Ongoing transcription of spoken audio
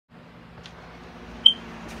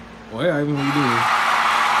What? Ivan, what are you doing?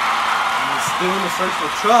 He's still in the search for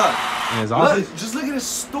Chuck. In his office? Look, just look at his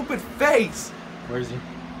stupid face. Where is he?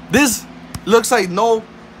 This looks like no.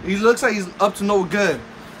 He looks like he's up to no good.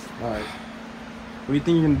 All right. What do you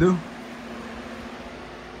think you're gonna do?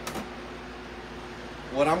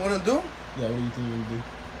 What I'm gonna do? Yeah, what do you think you're gonna do?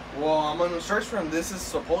 Well, I'm gonna search for him. This is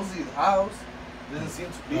supposedly his house. Doesn't seem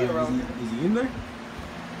to be around. Is he in there?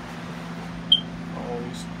 Oh,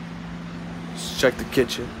 let's check the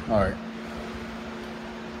kitchen. All right.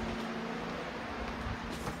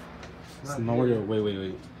 No,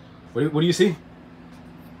 wait. What do you see?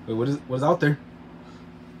 Wait, what is out there?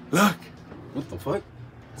 Look. What the fuck?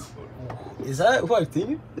 Is that what I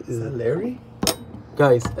think? Is that Larry?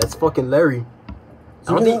 Guys, that's fucking Larry.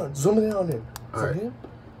 Zoom in on him. All right. Him?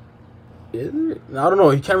 Is it? I don't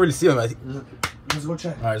know. You can't really see him. Let's go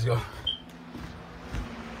check. All right, let's go.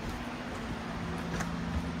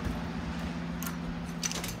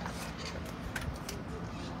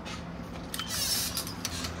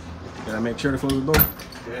 Gotta make sure to close the door.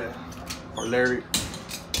 Yeah. Or Larry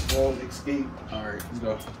won't escape. All right, let's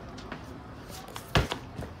go.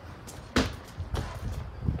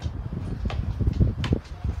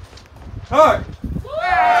 Hi.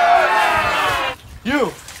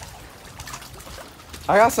 You.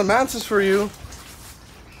 I got some answers for you.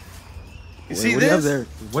 You see what this? Do you have there?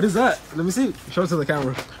 What is that? Let me see. Show it to the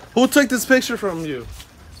camera. Who took this picture from you?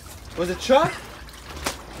 Was it Chuck?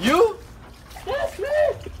 You? Yes, me.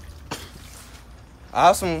 I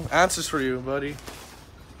have some answers for you, buddy.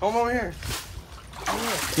 Come over here. Come here.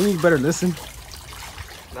 I think you better listen.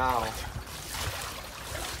 Now.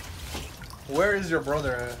 Where is your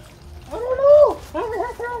brother at? I don't know. I haven't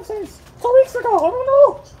heard from him since 2 weeks ago. I don't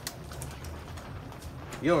know.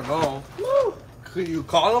 You don't know. No. Could you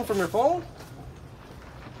call him from your phone?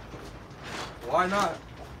 Why not?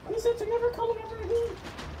 He said to never call him ever again.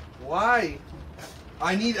 Why?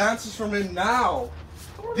 I need answers from him now.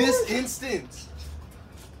 This instant.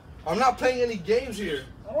 I'm not playing any games here.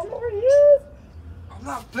 I don't know where he is. I'm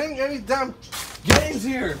not playing any damn games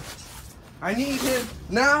here. I need him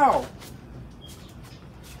now.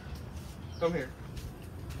 Come here.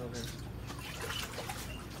 Come here.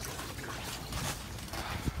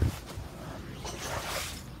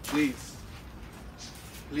 Please.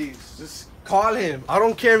 Please, just call him. I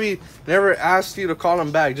don't care if he never asked you to call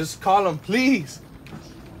him back. Just call him, please.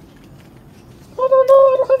 I don't know.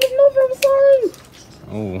 I don't have his number. I'm sorry.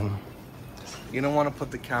 Oh. You don't want to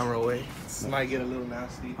put the camera away. This might get a little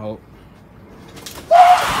nasty. Oh.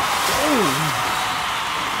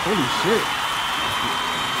 Holy shit.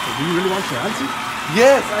 Do you really want your answer?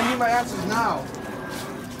 Yes, I need my answers now.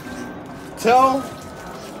 Tell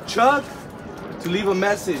Chuck to leave a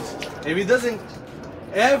message. If he doesn't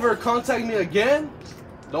ever contact me again,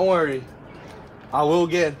 don't worry. I will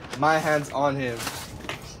get my hands on him.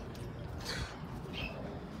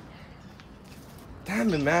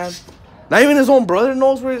 Damn it, man. Not even his own brother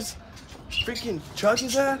knows where his freaking Chuck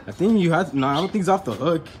is at? I think you had. No, I don't think he's off the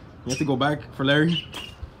hook. You have to go back for Larry.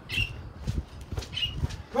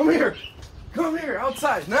 Come here. Come here,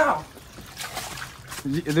 outside, now.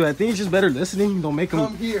 Dude, I think it's just better listening. Don't make him.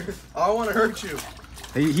 Come here. I don't want to hurt you.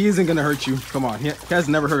 He isn't gonna hurt you. Come on. He has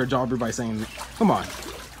never hurt a jobber by saying, "Come on."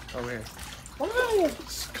 Come here. Why?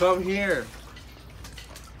 Just come here.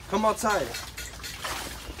 Come outside.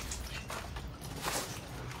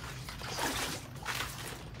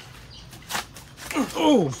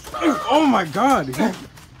 Oh my God.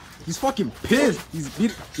 He's fucking pissed. He's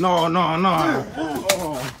beat. No. Oh. No.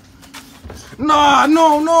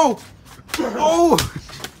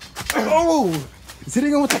 Oh. He's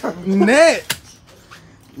hitting him with the net.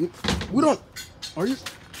 We don't. Are you?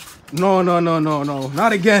 No.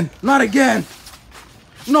 Not again. No,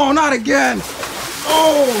 not again.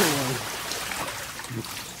 Oh.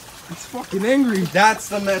 He's fucking angry. That's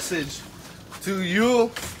the message to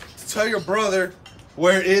you. To tell your brother,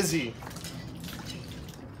 where is he?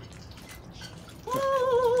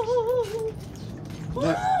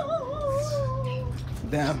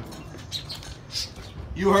 Damn.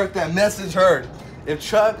 You heard that message heard. If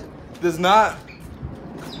Chuck does not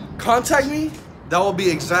contact me, that will be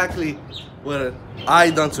exactly what I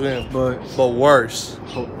done to him, but worse.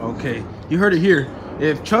 Okay, you heard it here.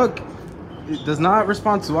 If Chuck does not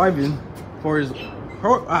respond to Ivan for his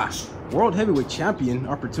world heavyweight champion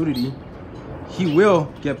opportunity, he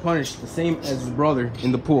will get punished the same as his brother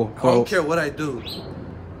in the pool. I don't care what I do.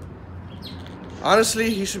 Honestly,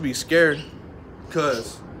 he should be scared,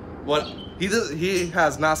 because what he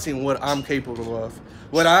has not seen what I'm capable of.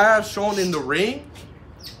 What I have shown in the ring,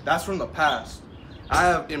 that's from the past. I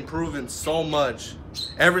have improved so much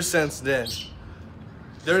ever since then.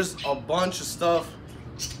 there's a bunch of stuff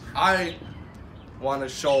I want to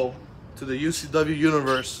show to the UCW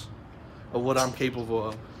universe of what I'm capable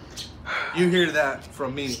of. You hear that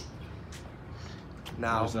from me.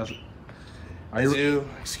 Now,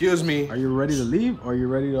 excuse me. Are you ready to leave, or are you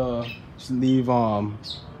ready to just leave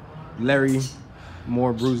Larry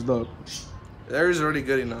more bruised up? Larry's already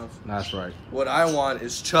good enough. That's right. What I want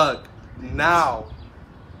is Chuck now.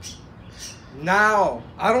 Now.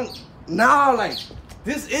 Now, like,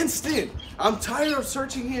 this instant. I'm tired of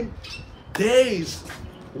searching him days,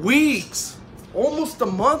 weeks, almost a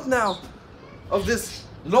month now of this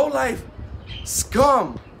low-life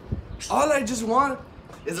scum. All I just want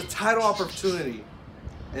is a title opportunity.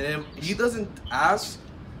 And if he doesn't ask,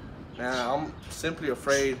 man, I'm simply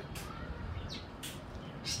afraid.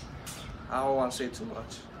 I don't want to say too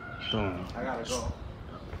much. I gotta go.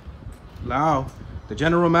 Now, the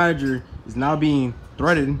general manager is now being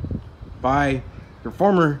threatened by your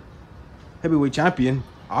former heavyweight champion,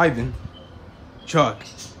 Ivan. Chuck,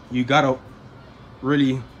 you gotta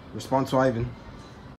really respond to Ivan.